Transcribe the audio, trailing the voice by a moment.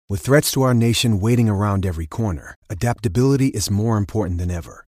With threats to our nation waiting around every corner, adaptability is more important than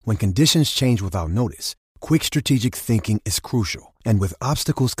ever. When conditions change without notice, quick strategic thinking is crucial. And with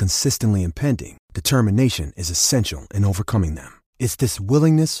obstacles consistently impending, determination is essential in overcoming them. It's this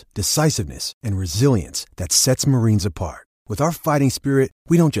willingness, decisiveness, and resilience that sets Marines apart. With our fighting spirit,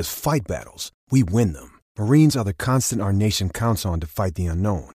 we don't just fight battles, we win them. Marines are the constant our nation counts on to fight the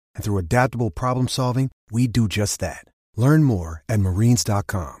unknown. And through adaptable problem solving, we do just that. Learn more at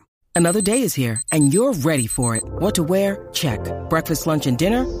marines.com. Another day is here, and you're ready for it. What to wear? Check. Breakfast, lunch, and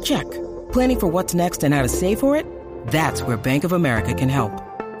dinner? Check. Planning for what's next and how to save for it? That's where Bank of America can help.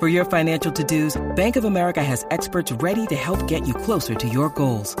 For your financial to-dos, Bank of America has experts ready to help get you closer to your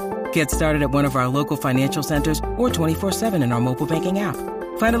goals. Get started at one of our local financial centers or 24/7 in our mobile banking app.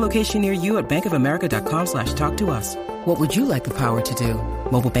 Find a location near you at bankofamerica.com/talktous. What would you like the power to do?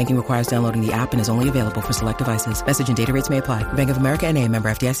 Mobile banking requires downloading the app and is only available for select devices. Message and data rates may apply. Bank of America N.A., member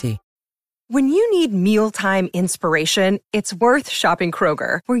FDIC. When you need mealtime inspiration, it's worth shopping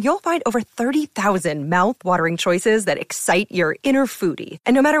Kroger, where you'll find over 30,000 mouth-watering choices that excite your inner foodie.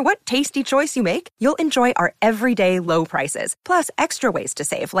 And no matter what tasty choice you make, you'll enjoy our everyday low prices, plus extra ways to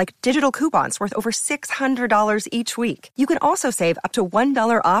save, like digital coupons worth over $600 each week. You can also save up to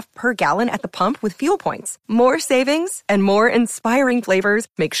 $1 off per gallon at the pump with fuel points. More savings and more inspiring flavors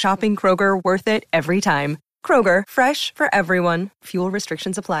make shopping Kroger worth it every time. Kroger, fresh for everyone. Fuel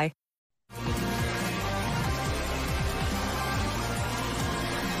restrictions apply.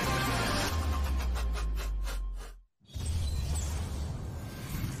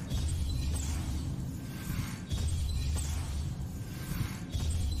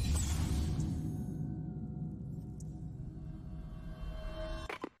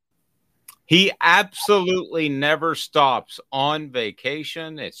 He absolutely never stops on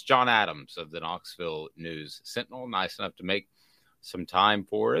vacation. It's John Adams of the Knoxville News Sentinel. Nice enough to make some time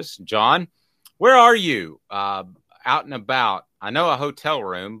for us. John, where are you? Out and about. I know a hotel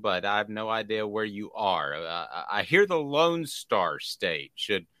room, but I have no idea where you are. I hear the Lone Star State.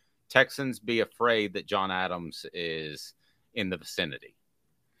 Should Texans be afraid that John Adams is in the vicinity?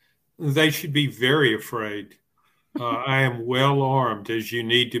 They should be very afraid. I am well armed, as you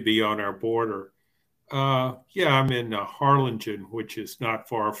need to be on our border. I'm in Harlingen, which is not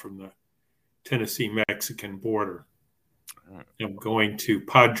far from the Tennessee-Mexican border. I'm going to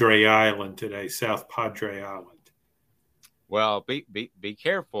Padre Island today, South Padre Island. Well, be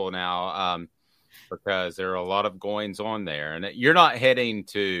careful now, because there are a lot of goings on there, and you're not heading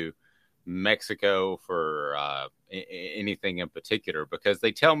to Mexico for anything in particular, because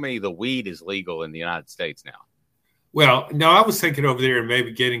they tell me the weed is legal in the United States now. Well, no, I was thinking over there and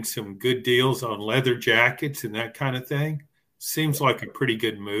maybe getting some good deals on leather jackets and that kind of thing. Seems like a pretty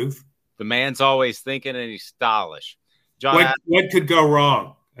good move. The man's always thinking, and he's stylish. John, what could go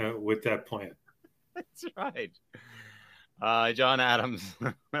wrong with that plan? That's right. John Adams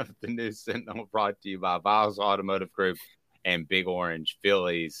of the News Sentinel, brought to you by Viles Automotive Group and Big Orange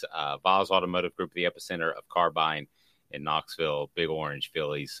Phillies. Viles Automotive Group, the epicenter of car buying in Knoxville. Big Orange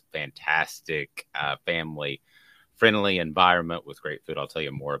Phillies, fantastic family-friendly environment with great food. I'll tell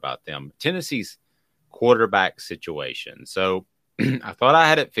you more about them. Tennessee's quarterback situation. So I thought I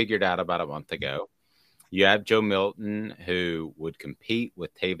had it figured out about a month ago. You have Joe Milton, who would compete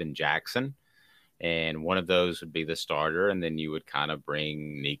with Taven Jackson, and one of those would be the starter, and then you would kind of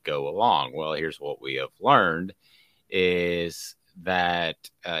bring Nico along. Well, here's what we have learned is that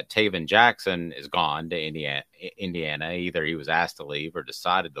Taven Jackson is gone to Indiana. Either he was asked to leave or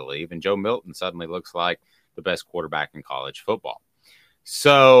decided to leave, and Joe Milton suddenly looks like the best quarterback in college football.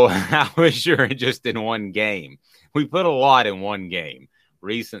 So I was sure just in one game. We put a lot in one game.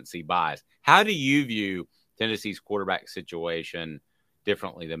 Recency bias. How do you view Tennessee's quarterback situation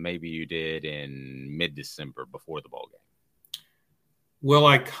differently than maybe you did in mid-December before the bowl game? Well,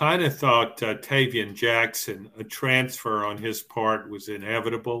 I kind of thought Taven Jackson, a transfer on his part, was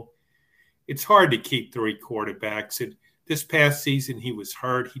inevitable. It's hard to keep three quarterbacks. This past season, he was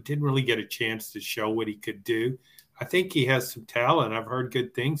hurt. He didn't really get a chance to show what he could do. I think he has some talent. I've heard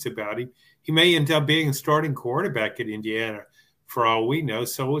good things about him. He may end up being a starting quarterback at Indiana for all we know.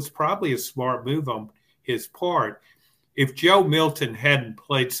 So it's probably a smart move on his part. If Joe Milton hadn't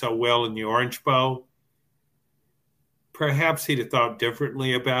played so well in the Orange Bowl, perhaps he'd have thought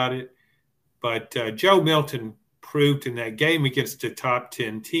differently about it. But Joe Milton proved in that game against a top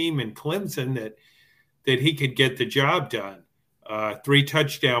 10 team in Clemson that he could get the job done. 3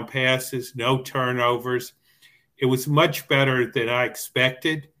 touchdown passes, no turnovers. It was much better than I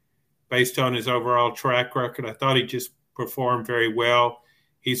expected based on his overall track record. I thought he just performed very well.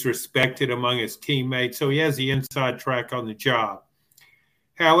 He's respected among his teammates, so he has the inside track on the job.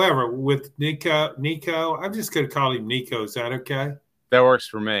 However, with Nico, I'm just going to call him Nico. Is that okay? That works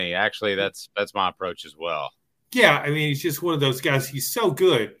for me. Actually, that's my approach as well. Yeah, I mean, he's just one of those guys. He's so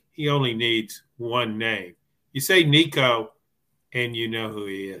good, he only needs one name. You say Nico, and you know who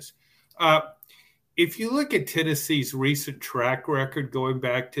he is. If you look at Tennessee's recent track record going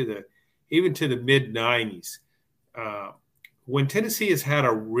back to even to the mid-'90s, when Tennessee has had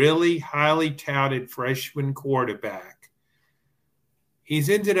a really highly touted freshman quarterback, he's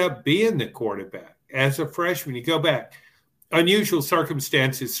ended up being the quarterback as a freshman. You go back, unusual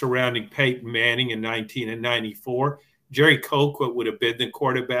circumstances surrounding Peyton Manning in 1994. Jerry Colquitt would have been the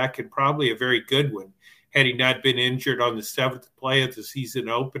quarterback, and probably a very good one, had he not been injured on the 7th play of the season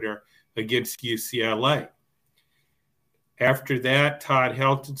opener against UCLA. After that, Todd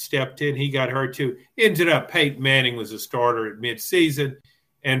Helton stepped in. He got hurt too. Ended up, Peyton Manning was a starter at midseason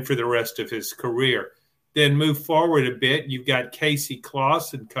and for the rest of his career. Then move forward a bit. You've got Casey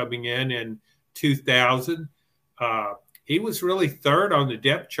Clausen coming in 2000. He was really third on the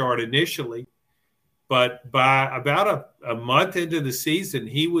depth chart initially, but by about a month into the season,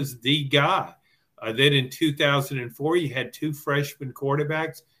 he was the guy. Then in 2004, you had two freshman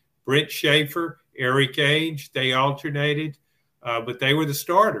quarterbacks, Brent Schaefer, Eric Ainge. They alternated, but they were the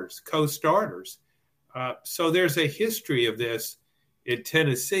starters, co-starters. So there's a history of this in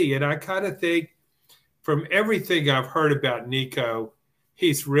Tennessee. And I kind of think from everything I've heard about Nico,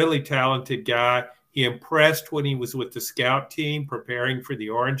 he's a really talented guy. He impressed when he was with the scout team preparing for the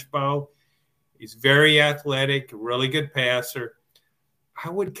Orange Bowl. He's very athletic, a really good passer. I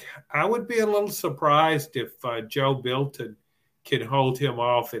would be a little surprised if Joe Milton can hold him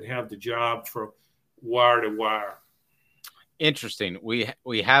off and have the job from wire to wire. Interesting.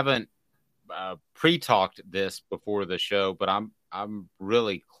 We haven't pre-talked this before the show, but I'm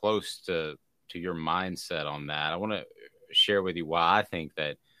really close to your mindset on that. I want to share with you why I think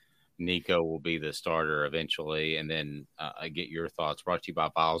that Nico will be the starter eventually, and then I get your thoughts. Brought to you by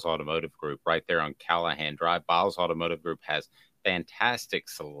Biles Automotive Group, right there on Callahan Drive. Biles Automotive Group has fantastic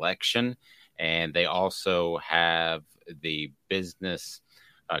selection, and they also have the business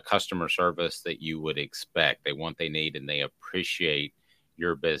customer service that you would expect. They want, they need, and they appreciate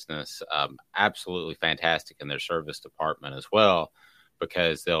your business. Absolutely fantastic in their service department as well,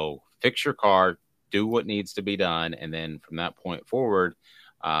 because they'll fix your car, do what needs to be done, and then from that point forward,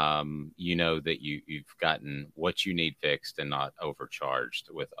 you know that you've gotten what you need fixed and not overcharged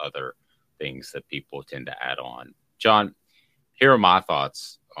with other things that people tend to add on. John, here are my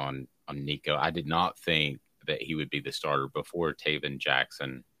thoughts on Nico. I did not think that he would be the starter before Taven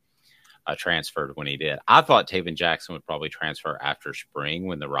Jackson transferred when he did. I thought Taven Jackson would probably transfer after spring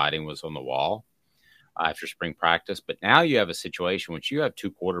when the writing was on the wall, after spring practice. But now you have a situation which you have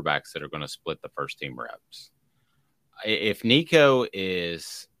two quarterbacks that are going to split the first team reps. If Nico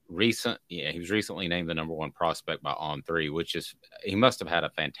is he was recently named the number one prospect by On3, which is, he must have had a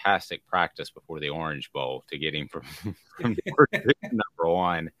fantastic practice before the Orange Bowl to get him from number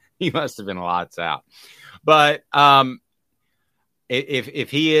one. He must have been lights out. But if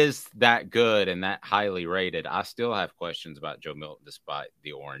he is that good and that highly rated, I still have questions about Joe Milton despite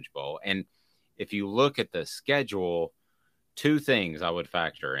the Orange Bowl. And if you look at the schedule, two things I would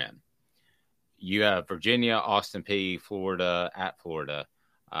factor in. You have Virginia, Austin Peay, Florida, at Florida,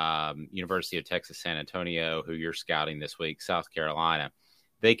 University of Texas, San Antonio, who you're scouting this week, South Carolina.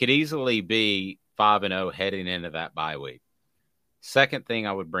 They could easily be 5-0 heading into that bye week. Second thing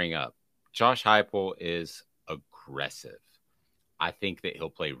I would bring up, Josh Heupel is aggressive. I think that he'll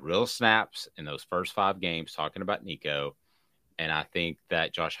play real snaps in those first 5 games, talking about Nico, and I think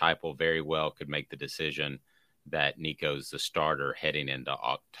that Josh Heupel very well could make the decision that Nico's the starter heading into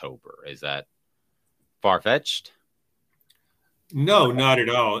October. Is that far-fetched? No, not at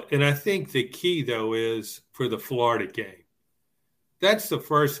all. And I think the key, though, is for the Florida game. That's the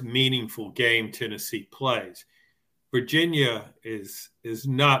first meaningful game Tennessee plays. Virginia is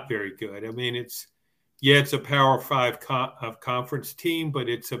not very good. I mean, it's a Power 5 conference team, but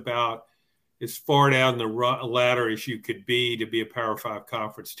it's about as far down the ladder as you could be to be a Power 5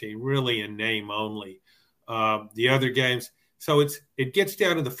 conference team, really in name only. The other games, so it gets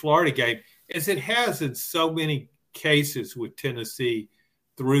down to the Florida game, as it has in so many cases with Tennessee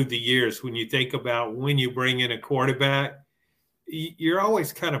through the years. When you think about when you bring in a quarterback, you're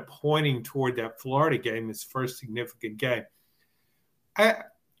always kind of pointing toward that Florida game as first significant game. I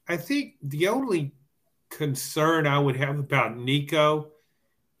think the only concern I would have about Nico,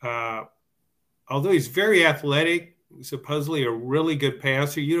 although he's very athletic, supposedly a really good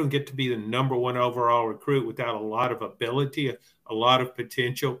passer, you don't get to be the number one overall recruit without a lot of ability, a lot of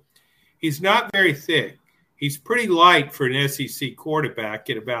potential. He's not very thick. He's pretty light for an SEC quarterback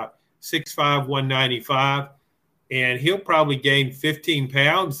at about 6'5", 195, and he'll probably gain 15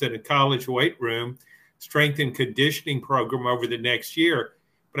 pounds in a college weight room, strength and conditioning program over the next year.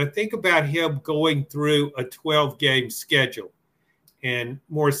 But I think about him going through a 12-game schedule, and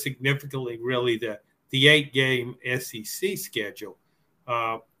more significantly, really, the 8-game SEC schedule.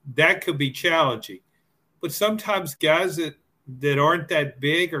 That could be challenging. But sometimes guys that aren't that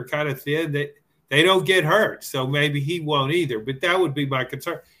big or kind of thin, that they don't get hurt. So maybe he won't either. But that would be my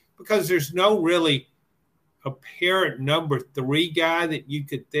concern, because there's no really apparent number 3 guy that you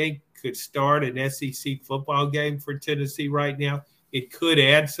could think could start an SEC football game for Tennessee right now. It could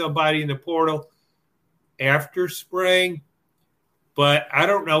add somebody in the portal after spring, but I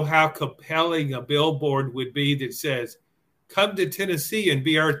don't know how compelling a billboard would be that says, come to Tennessee and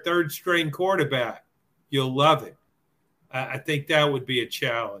be our 3rd string quarterback. You'll love it. I think that would be a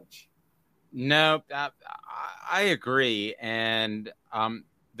challenge. No, I agree. And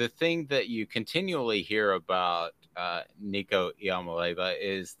the thing that you continually hear about Nico Iamaleava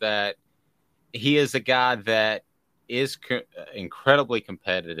is that he is a guy that is incredibly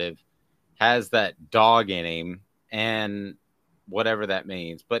competitive, has that dog in him, and whatever that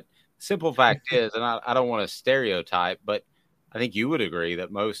means. But simple fact is, and I don't want to stereotype, but I think you would agree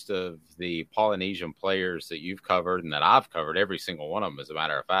that most of the Polynesian players that you've covered and that I've covered, every single one of them, as a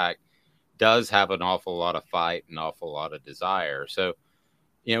matter of fact, does have an awful lot of fight, an awful lot of desire. So,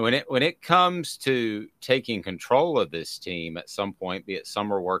 you know, when it comes to taking control of this team at some point, be it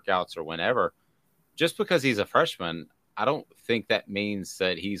summer workouts or whenever, just because he's a freshman, I don't think that means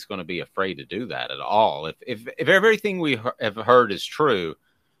that he's going to be afraid to do that at all. If everything we have heard is true,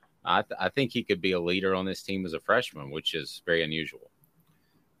 I think he could be a leader on this team as a freshman, which is very unusual.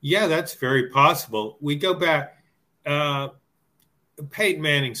 Yeah, that's very possible. We go back. Peyton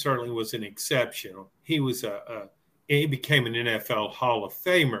Manning certainly was an exception. He was he became an NFL Hall of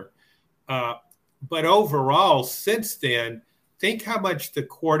Famer. But overall, since then, think how much the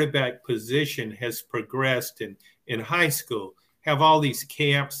quarterback position has progressed in high school. Have all these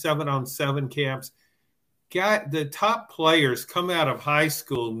camps, 7-on-7 camps. The top players come out of high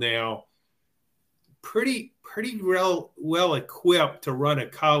school now pretty well equipped to run a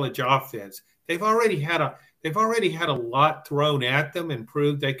college offense. They've already had a lot thrown at them and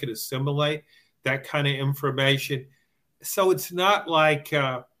proved they could assimilate that kind of information. So it's not like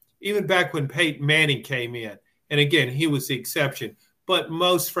even back when Peyton Manning came in, and again, he was the exception, but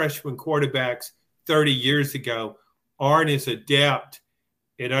most freshman quarterbacks 30 years ago aren't as adept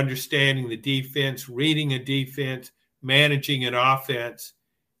at understanding the defense, reading a defense, managing an offense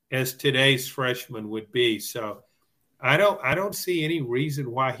as today's freshmen would be. So I don't see any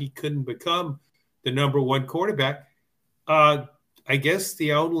reason why he couldn't become the number 1 quarterback. I guess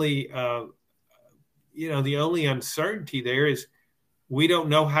the only uncertainty there is we don't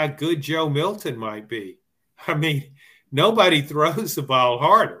know how good Joe Milton might be. I mean, nobody throws the ball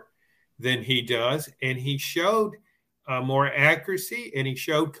harder than he does, and he showed more accuracy and he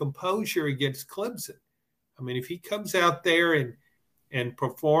showed composure against Clemson. I mean, if he comes out there and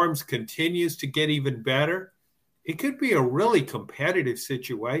performs, continues to get even better, it could be a really competitive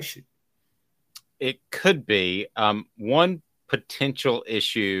situation. It could be. One potential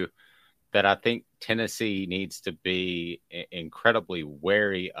issue that I think Tennessee needs to be incredibly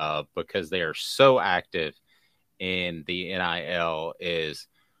wary of, because they are so active in the NIL, is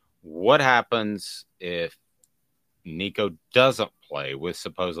what happens if Nico doesn't play with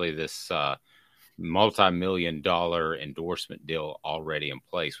supposedly this multi-million-dollar endorsement deal already in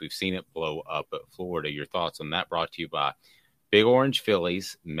place. We've seen it blow up at Florida. Your thoughts on that, brought to you by Big Orange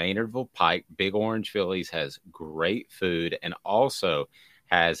Phillies, Maynardville Pike. Big Orange Phillies has great food and also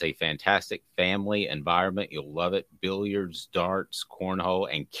has a fantastic family environment. You'll love it. Billiards, darts, cornhole,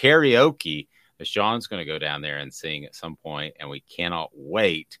 and karaoke, as John's going to go down there and sing at some point, and we cannot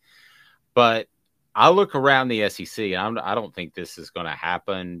wait. But I look around the SEC, and I don't think this is going to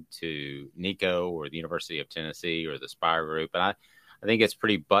happen to Nico or the University of Tennessee or the Spire Group, and I think it's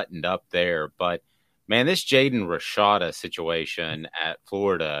pretty buttoned up there. But, man, this Jaden Rashada situation at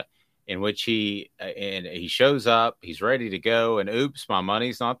Florida, in which he shows up, he's ready to go, and oops, my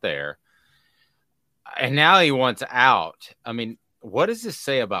money's not there. And now he wants out. I mean, what does this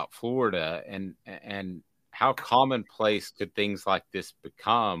say about Florida, and how commonplace could things like this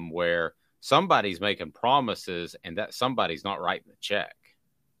become, where somebody's making promises and that somebody's not writing the check?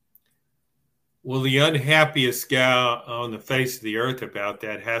 Well, the unhappiest guy on the face of the earth about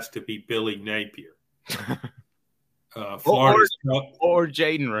that has to be Billy Napier. Or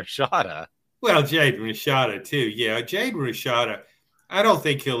Jaden Rashada. Well, Jaden Rashada too. Yeah, Jaden Rashada. I don't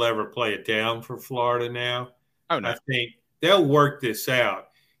think he'll ever play it down for Florida now. Oh, no. I think they'll work this out.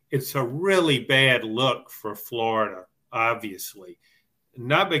 It's a really bad look for Florida, obviously.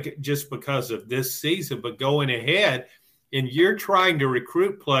 Not just because of this season, but going ahead, and you're trying to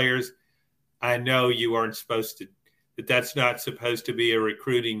recruit players. I know you aren't supposed to, that's not supposed to be a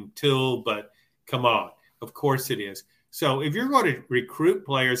recruiting tool, but come on, of course it is. So if you're going to recruit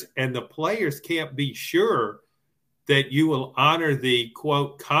players and the players can't be sure that you will honor the,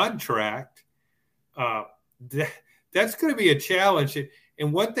 quote, contract, that's going to be a challenge.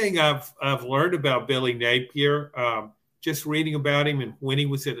 And one thing I've learned about Billy Napier, just reading about him and when he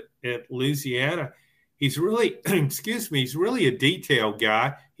was at Louisiana, he's really, he's really a detail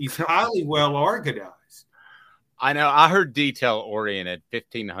guy. He's highly well organized. I know. I heard detail-oriented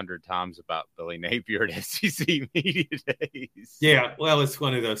 1,500 times about Billy Napier at SEC Media Days. Yeah, well, it's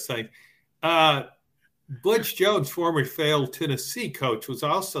one of those things. Butch Jones, former failed Tennessee coach, was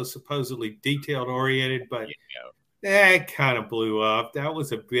also supposedly detail-oriented, but that kind of blew up. That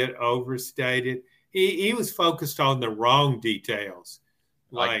was a bit overstated. He was focused on the wrong details.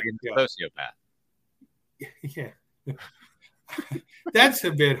 Like a sociopath. Yeah. That's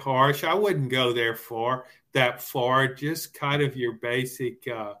a bit harsh. I wouldn't go that far. Just kind of your basic,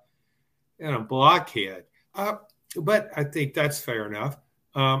 blockhead. But I think that's fair enough.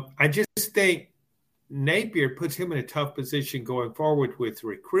 I just think Napier puts him in a tough position going forward with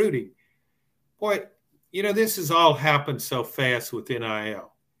recruiting. Boy, this has all happened so fast with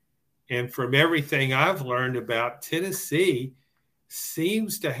NIL. And from everything I've learned about, Tennessee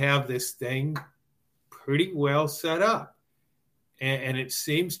seems to have this thing pretty well set up. And it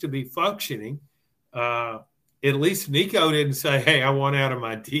seems to be functioning. At least Nico didn't say, hey, I want out of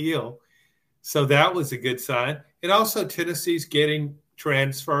my deal. So that was a good sign. And also Tennessee's getting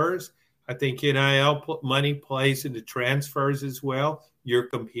transfers. I think NIL money plays into transfers as well. You're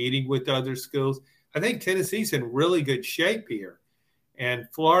competing with other schools. I think Tennessee's in really good shape here. And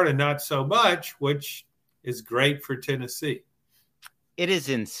Florida, not so much, which is great for Tennessee. It is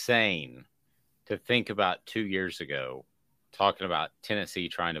insane to think about 2 years ago, talking about Tennessee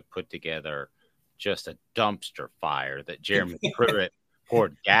trying to put together just a dumpster fire that Jeremy Pruitt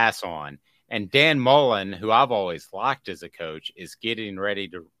poured gas on. And Dan Mullen, who I've always liked as a coach, is getting ready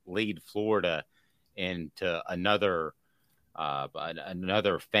to lead Florida into another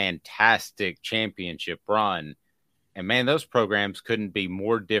fantastic championship run. And, man, those programs couldn't be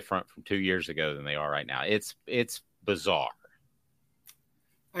more different from 2 years ago than they are right now. It's bizarre.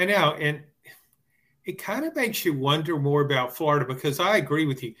 I know, and it kind of makes you wonder more about Florida because I agree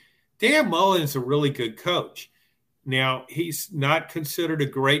with you. Dan Mullen is a really good coach. Now, he's not considered a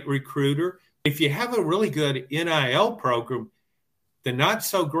great recruiter. If you have a really good NIL program, the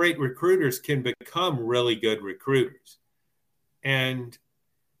not-so-great recruiters can become really good recruiters. And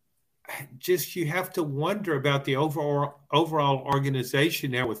just you have to wonder about the overall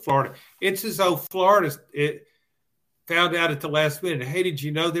organization now with Florida. It's as though Florida found out at the last minute, hey, did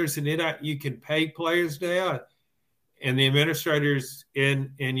you know there's an NIL, you can pay players now? And the administrators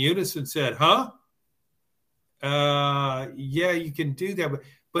in unison said, huh? Yeah, you can do that.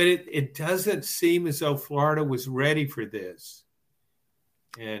 But it doesn't seem as though Florida was ready for this.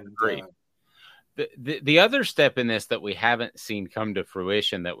 And great. The other step in this that we haven't seen come to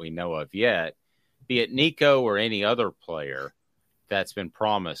fruition that we know of yet, be it Nico or any other player that's been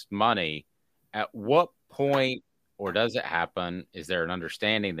promised money, at what point, or does it happen? Is there an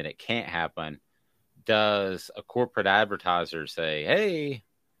understanding that it can't happen? Does a corporate advertiser say, hey,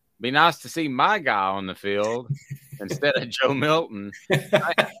 be nice to see my guy on the field instead of Joe Milton?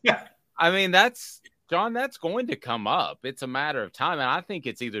 I mean, that's going to come up. It's a matter of time. And I think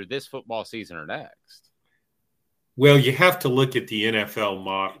it's either this football season or next. Well, you have to look at the NFL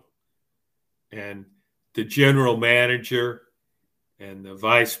model. And the general manager and the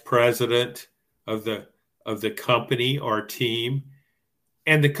vice president of the company or team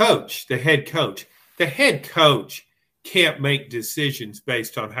and the coach, the head coach. The head coach can't make decisions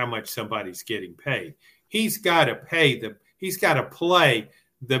based on how much somebody's getting paid. He's got to play the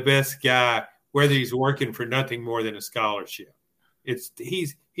best guy, whether he's working for nothing more than a scholarship.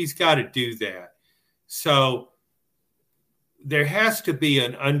 He's got to do that. So there has to be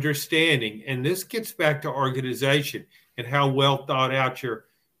an understanding, and this gets back to organization and how well thought out your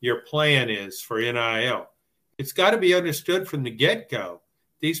plan is for NIL. It's got to be understood from the get-go.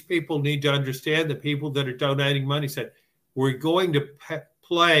 These people need to understand, the people that are donating money said, we're going to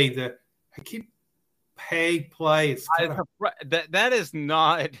play the – I keep play. It's that is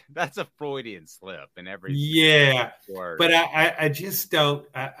not – that's a Freudian slip in every word. But I just don't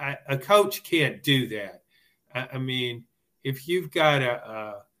 – a coach can't do that. I mean, if you've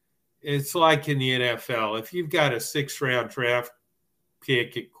got it's like in the NFL, if you've got a 6th-round draft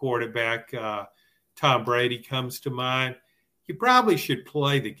pick at quarterback, Tom Brady comes to mind, you probably should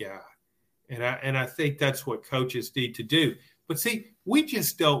play the guy. And I think that's what coaches need to do. But see, we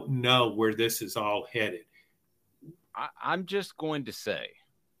just don't know where this is all headed. I'm just going to say,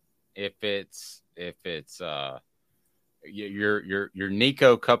 if it's your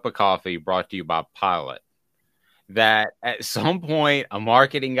Nico cup of coffee brought to you by Pilot, that at some point a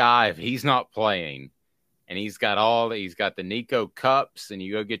marketing guy, if he's not playing, and he's got the Nico cups, and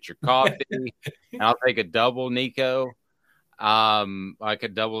you go get your coffee, and I'll take a double Nico, like a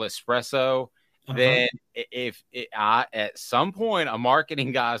double espresso. Then at some point a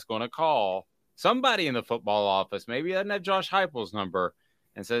marketing guy is going to call somebody in the football office, maybe he doesn't have Josh Heupel's number,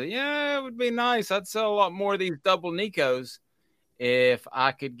 and say, yeah, it would be nice. I'd sell a lot more of these double Nicos if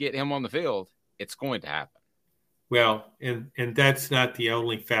I could get him on the field. It's going to happen. Well, and that's not the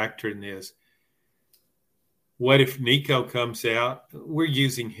only factor in this. What if Nico comes out? We're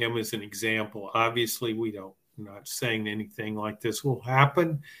using him as an example. Obviously, we're not saying anything like this will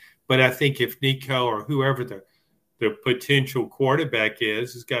happen, but I think if Nico or whoever the potential quarterback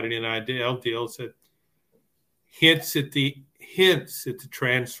has got an NIL deal that hints at the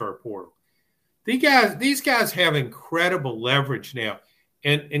transfer portal. These guys have incredible leverage now,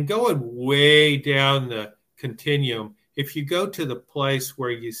 and going way down the continuum. If you go to the place where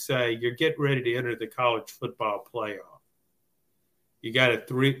you say you're getting ready to enter the college football playoff, you got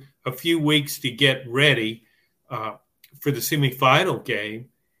a few weeks to get ready for the semifinal game,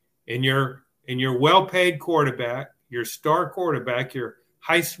 and your well-paid quarterback, your star quarterback, your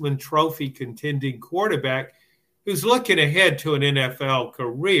Heisman Trophy contending quarterback, who's looking ahead to an NFL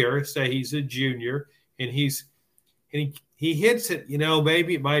career, say he's a junior, and he hits it,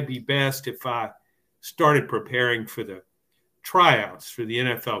 maybe it might be best if I started preparing for the tryouts for the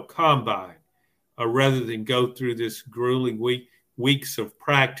NFL Combine, rather than go through this grueling weeks of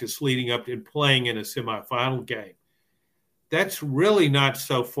practice leading up and playing in a semifinal game. That's really not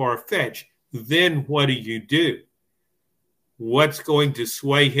so far-fetched. Then what do? What's going to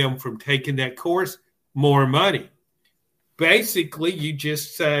sway him from taking that course? More money. Basically, you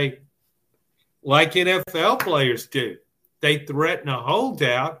just say, like NFL players do, they threaten a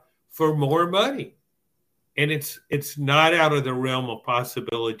holdout for more money. And it's not out of the realm of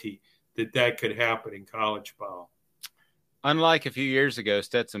possibility that could happen in college ball. Unlike a few years ago,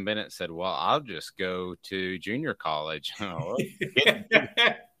 Stetson Bennett said, well, I'll just go to junior college.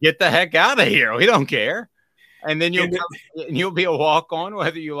 Get the heck out of here. We don't care. And then you'll be a walk-on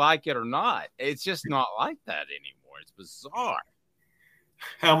whether you like it or not. It's just not like that anymore. It's bizarre.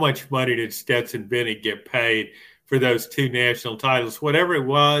 How much money did Stetson Bennett get paid for those 2 national titles? Whatever it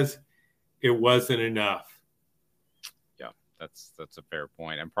was, it wasn't enough. That's a fair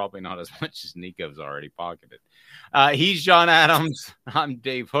point, and probably not as much as Nico's already pocketed. He's John Adams. I'm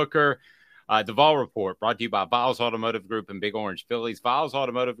Dave Hooker. The Vol Report brought to you by Viles Automotive Group and Big Orange Phillies. Viles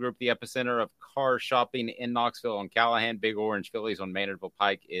Automotive Group, the epicenter of car shopping in Knoxville on Callahan. Big Orange Phillies on Maynardville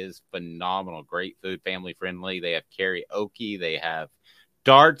Pike is phenomenal. Great food, family friendly. They have karaoke. They have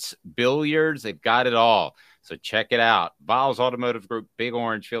darts, billiards. They've got it all. So check it out. Viles Automotive Group, Big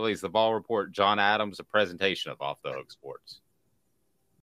Orange Phillies, The Vol Report, John Adams, a presentation of Off the Hook Sports.